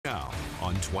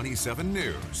on 27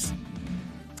 News.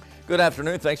 Good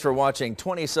afternoon. Thanks for watching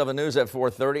 27 News at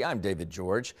 4:30. I'm David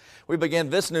George. We begin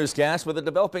this newscast with a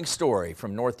developing story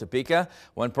from North Topeka.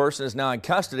 One person is now in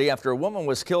custody after a woman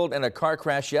was killed in a car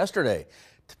crash yesterday.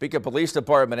 Topeka Police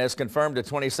Department has confirmed to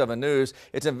 27 News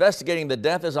it's investigating the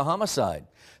death as a homicide.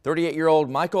 38-year-old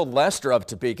Michael Lester of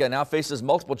Topeka now faces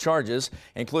multiple charges,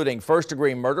 including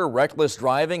first-degree murder, reckless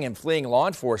driving, and fleeing law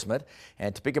enforcement.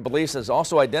 And Topeka Police has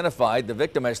also identified the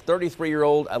victim as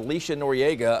 33-year-old Alicia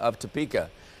Noriega of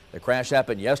Topeka. The crash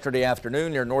happened yesterday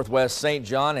afternoon near Northwest St.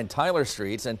 John and Tyler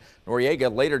Streets, and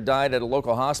Noriega later died at a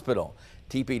local hospital.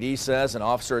 TPD says an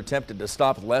officer attempted to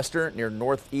stop Lester near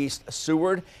Northeast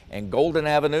Seward and Golden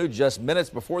Avenue just minutes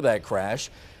before that crash,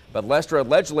 but Lester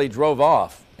allegedly drove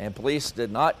off, and police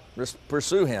did not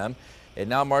pursue him. It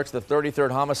now marks the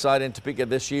 33rd homicide in Topeka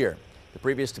this year. The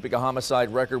previous Topeka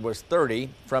homicide record was 30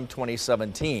 from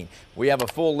 2017. We have a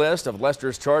full list of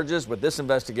Lester's charges with this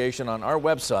investigation on our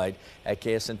website at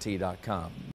ksnt.com.